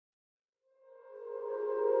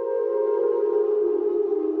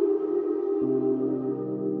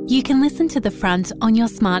You can listen to The Front on your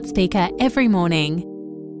smart speaker every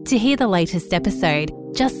morning. To hear the latest episode,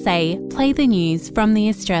 just say, play the news from The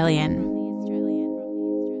Australian.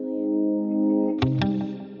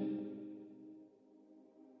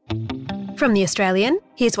 From The Australian,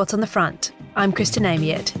 here's what's on the front. I'm Kristen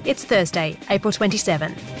Amiot. It's Thursday, April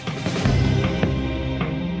 27.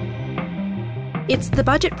 It's the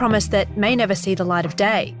budget promise that may never see the light of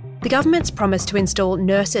day. The government's promise to install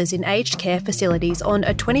nurses in aged care facilities on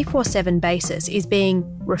a 24/7 basis is being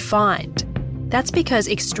refined. That's because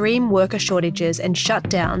extreme worker shortages and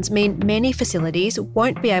shutdowns mean many facilities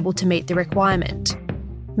won't be able to meet the requirement.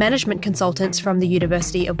 Management consultants from the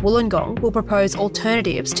University of Wollongong will propose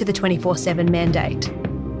alternatives to the 24/7 mandate.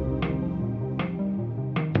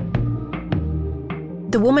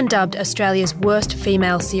 The woman dubbed Australia's worst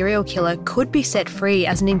female serial killer could be set free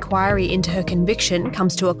as an inquiry into her conviction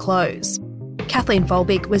comes to a close. Kathleen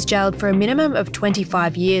Folbig was jailed for a minimum of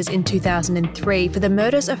 25 years in 2003 for the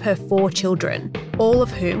murders of her 4 children, all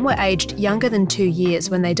of whom were aged younger than 2 years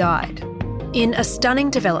when they died. In a stunning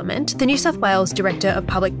development, the New South Wales Director of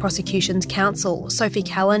Public Prosecutions Council, Sophie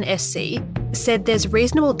Callan SC, said there's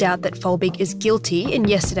reasonable doubt that Folbig is guilty in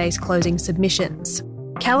yesterday's closing submissions.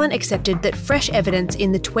 Callan accepted that fresh evidence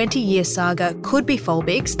in the 20-year saga could be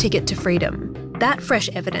Folbig's ticket to freedom. That fresh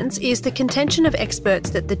evidence is the contention of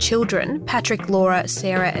experts that the children, Patrick, Laura,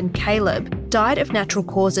 Sarah and Caleb, died of natural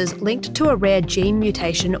causes linked to a rare gene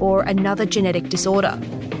mutation or another genetic disorder.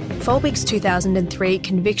 Folbig's 2003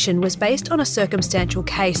 conviction was based on a circumstantial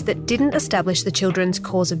case that didn't establish the children's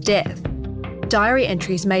cause of death. Diary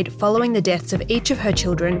entries made following the deaths of each of her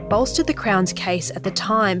children bolstered the Crown's case at the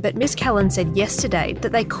time, but Ms Callan said yesterday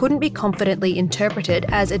that they couldn't be confidently interpreted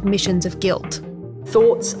as admissions of guilt.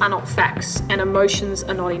 Thoughts are not facts and emotions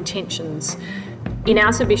are not intentions. In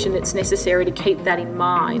our submission, it's necessary to keep that in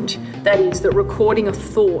mind. That is, that recording of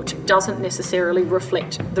thought doesn't necessarily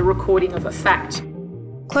reflect the recording of a fact.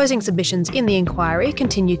 Closing submissions in the inquiry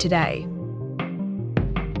continue today.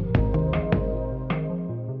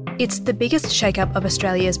 It's the biggest shake-up of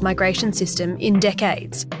Australia's migration system in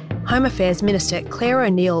decades. Home Affairs Minister Clare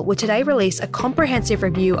O'Neil will today release a comprehensive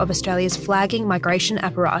review of Australia's flagging migration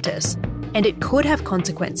apparatus, and it could have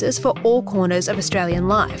consequences for all corners of Australian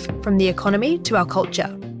life, from the economy to our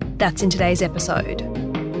culture. That's in today's episode.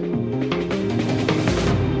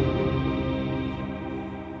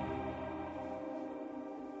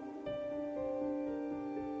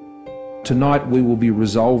 Tonight we will be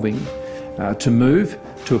resolving to move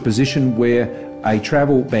to a position where a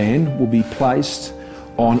travel ban will be placed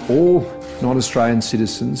on all non-Australian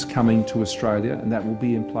citizens coming to Australia, and that will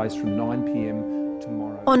be in place from 9 p.m.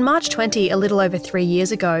 tomorrow. On March 20, a little over 3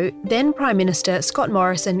 years ago, then Prime Minister Scott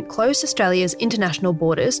Morrison closed Australia's international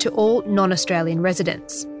borders to all non-Australian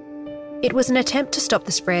residents. It was an attempt to stop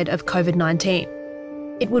the spread of COVID-19.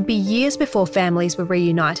 It would be years before families were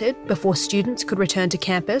reunited, before students could return to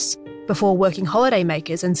campus, before working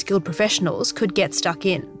holidaymakers and skilled professionals could get stuck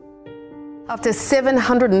in. After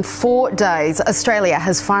 704 days, Australia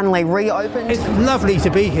has finally reopened. It's lovely to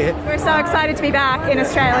be here. We're so excited to be back in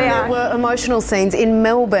Australia. And there were emotional scenes in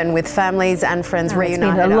Melbourne with families and friends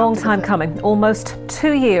reunited. It's been a long time coming, almost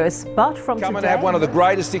 2 years, but from Come today... and have one of the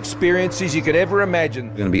greatest experiences you could ever imagine.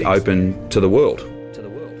 We're going to be open to the world.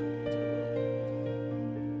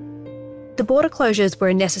 The border closures were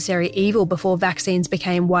a necessary evil before vaccines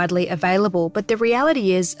became widely available, but the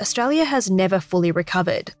reality is Australia has never fully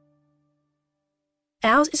recovered.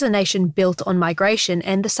 Ours is a nation built on migration,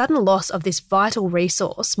 and the sudden loss of this vital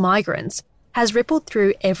resource, migrants, has rippled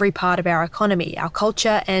through every part of our economy, our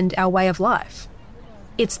culture and our way of life.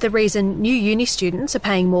 It's the reason new uni students are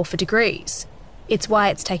paying more for degrees. It's why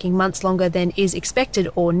it's taking months longer than is expected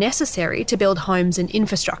or necessary to build homes and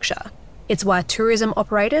infrastructure. It's why tourism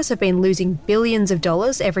operators have been losing billions of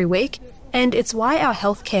dollars every week, and it's why our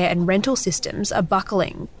healthcare and rental systems are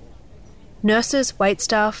buckling. Nurses,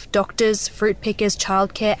 waitstaff, doctors, fruit pickers,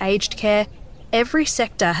 childcare, aged care, every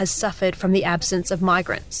sector has suffered from the absence of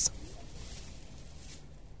migrants.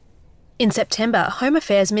 In September, Home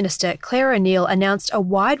Affairs Minister Clare O'Neil announced a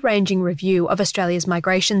wide-ranging review of Australia's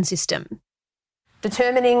migration system.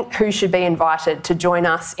 Determining who should be invited to join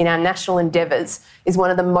us in our national endeavours is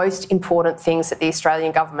one of the most important things that the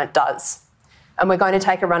Australian government does. And we're going to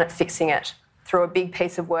take a run at fixing it through a big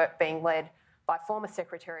piece of work being led by former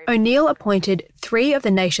Secretary... O'Neil appointed 3 of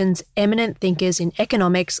the nation's eminent thinkers in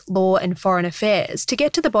economics, law and foreign affairs to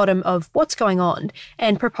get to the bottom of what's going on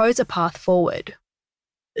and propose a path forward.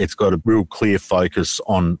 It's got a real clear focus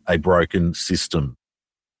on a broken system.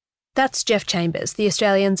 That's Geoff Chambers, the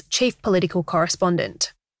Australian's chief political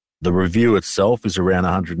correspondent. The review itself is around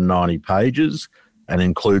 190 pages, and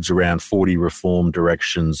includes around 40 reform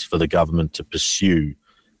directions for the government to pursue.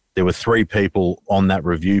 There were 3 people on that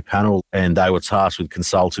review panel, and they were tasked with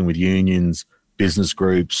consulting with unions, business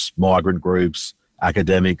groups, migrant groups,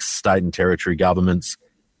 academics, state and territory governments,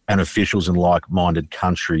 and officials in like-minded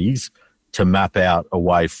countries to map out a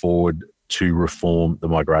way forward to reform the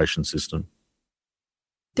migration system.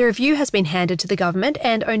 The review has been handed to the government,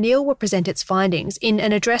 and O'Neill will present its findings in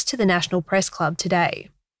an address to the National Press Club today.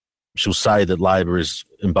 She'll say that Labor is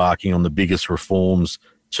embarking on the biggest reforms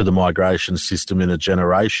to the migration system in a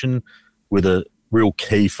generation, with a real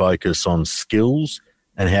key focus on skills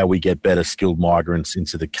and how we get better skilled migrants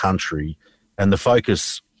into the country. And the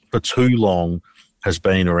focus for too long has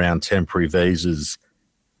been around temporary visas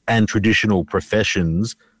and traditional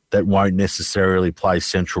professions that won't necessarily play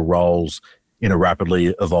central roles in a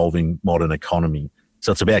rapidly evolving modern economy.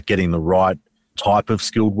 So it's about getting the right type of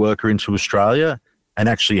skilled worker into Australia and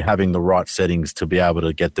actually having the right settings to be able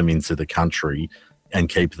to get them into the country and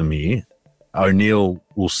keep them here. O'Neill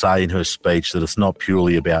will say in her speech that it's not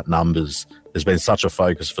purely about numbers. There's been such a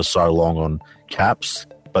focus for so long on caps,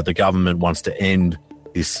 but the government wants to end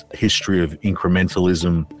this history of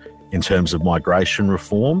incrementalism in terms of migration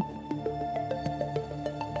reform.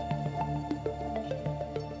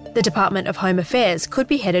 The Department of Home Affairs could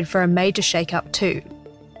be headed for a major shake-up too.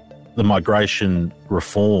 The migration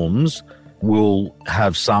reforms will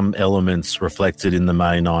have some elements reflected in the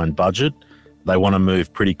May 9 budget. They want to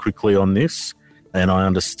move pretty quickly on this, and I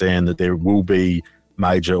understand that there will be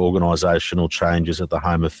major organisational changes at the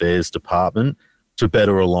Home Affairs Department to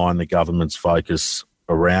better align the government's focus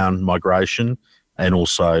around migration and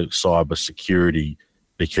also cyber security,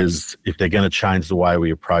 because if they're going to change the way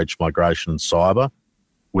we approach migration and cyber,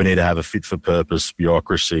 we need to have a fit-for-purpose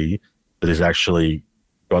bureaucracy that has actually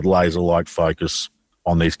got laser-like focus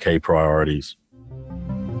on these key priorities.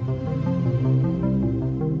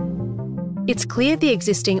 It's clear the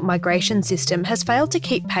existing migration system has failed to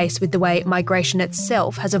keep pace with the way migration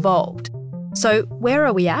itself has evolved. So where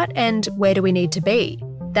are we at and where do we need to be?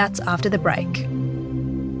 That's after the break.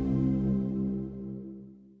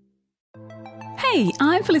 Hey,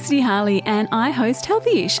 I'm Felicity Harley and I host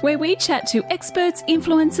Healthyish, where we chat to experts,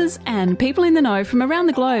 influencers and people in the know from around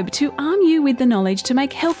the globe to arm you with the knowledge to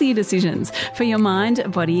make healthier decisions for your mind,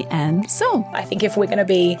 body and soul. I think if we're going to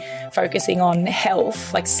be focusing on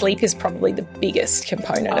health, like sleep is probably the biggest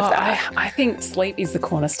component of that. I think sleep is the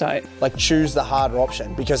cornerstone. Like choose the harder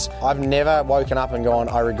option, because I've never woken up and gone,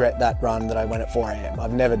 I regret that run that I went at 4 a.m.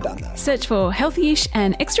 I've never done that. Search for Healthyish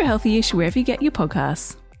and Extra Healthyish wherever you get your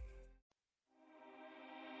podcasts.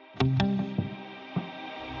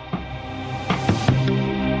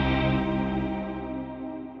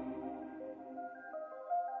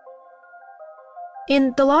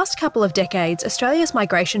 In the last couple of decades, Australia's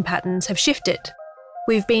migration patterns have shifted.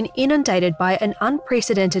 We've been inundated by an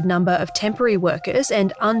unprecedented number of temporary workers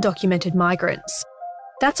and undocumented migrants.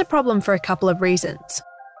 That's a problem for a couple of reasons.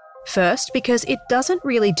 First, because it doesn't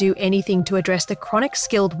really do anything to address the chronic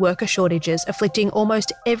skilled worker shortages afflicting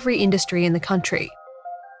almost every industry in the country.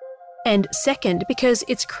 And second, because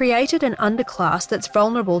it's created an underclass that's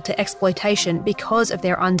vulnerable to exploitation because of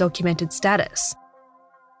their undocumented status.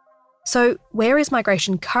 So, where is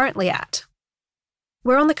migration currently at?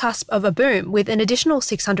 We're on the cusp of a boom, with an additional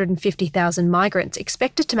 650,000 migrants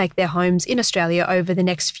expected to make their homes in Australia over the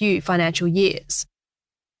next few financial years.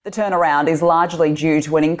 The turnaround is largely due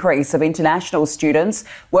to an increase of international students,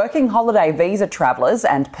 working holiday visa travellers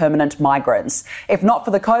and permanent migrants. If not for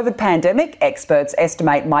the COVID pandemic, experts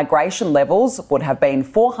estimate migration levels would have been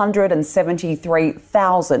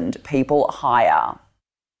 473,000 people higher.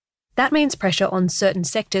 That means pressure on certain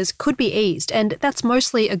sectors could be eased, and that's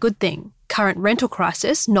mostly a good thing, current rental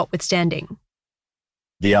crisis notwithstanding.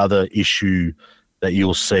 The other issue that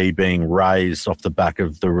you'll see being raised off the back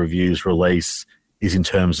of the review's release is in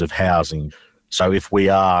terms of housing. So if we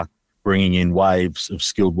are bringing in waves of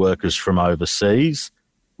skilled workers from overseas,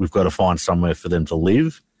 we've got to find somewhere for them to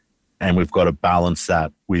live, and we've got to balance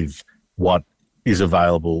that with what is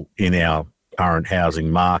available in our current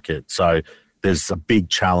housing market. So there's a big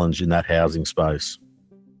challenge in that housing space.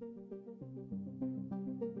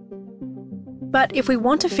 But if we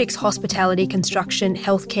want to fix hospitality, construction,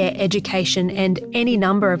 healthcare, education and any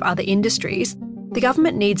number of other industries, the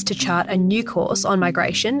government needs to chart a new course on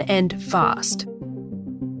migration, and fast.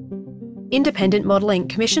 Independent modelling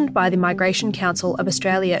commissioned by the Migration Council of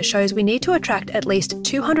Australia shows we need to attract at least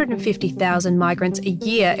 250,000 migrants a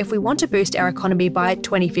year if we want to boost our economy by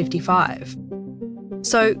 2055.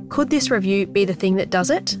 So could this review be the thing that does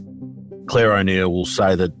it? Claire O'Neill will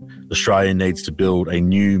say that Australia needs to build a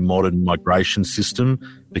new modern migration system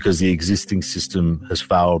because the existing system has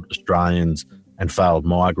failed Australians and failed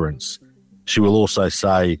migrants. She will also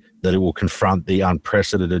say that it will confront the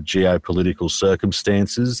unprecedented geopolitical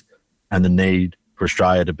circumstances and the need for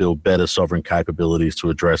Australia to build better sovereign capabilities to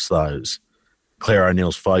address those. Claire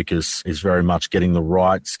O'Neill's focus is very much getting the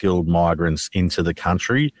right skilled migrants into the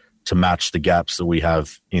country to match the gaps that we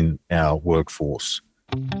have in our workforce.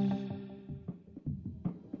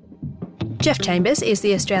 Jeff Chambers is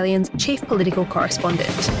The Australian's chief political correspondent.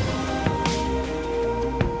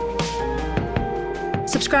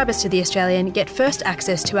 Subscribers to The Australian get first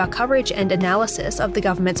access to our coverage and analysis of the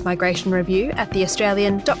government's migration review at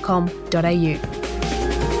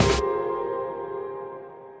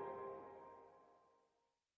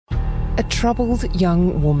theaustralian.com.au. A troubled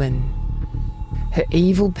young woman. Her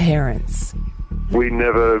evil parents. We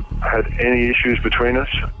never had any issues between us.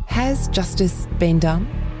 Has justice been done?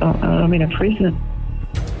 I'm in a prison.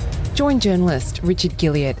 Join journalist Richard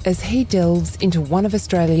Gilliatt as he delves into one of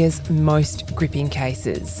Australia's most gripping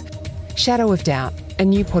cases. Shadow of Doubt, a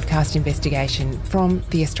new podcast investigation from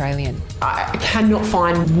The Australian. I cannot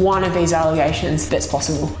find one of these allegations that's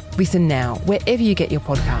possible. Listen now, wherever you get your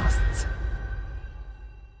podcasts.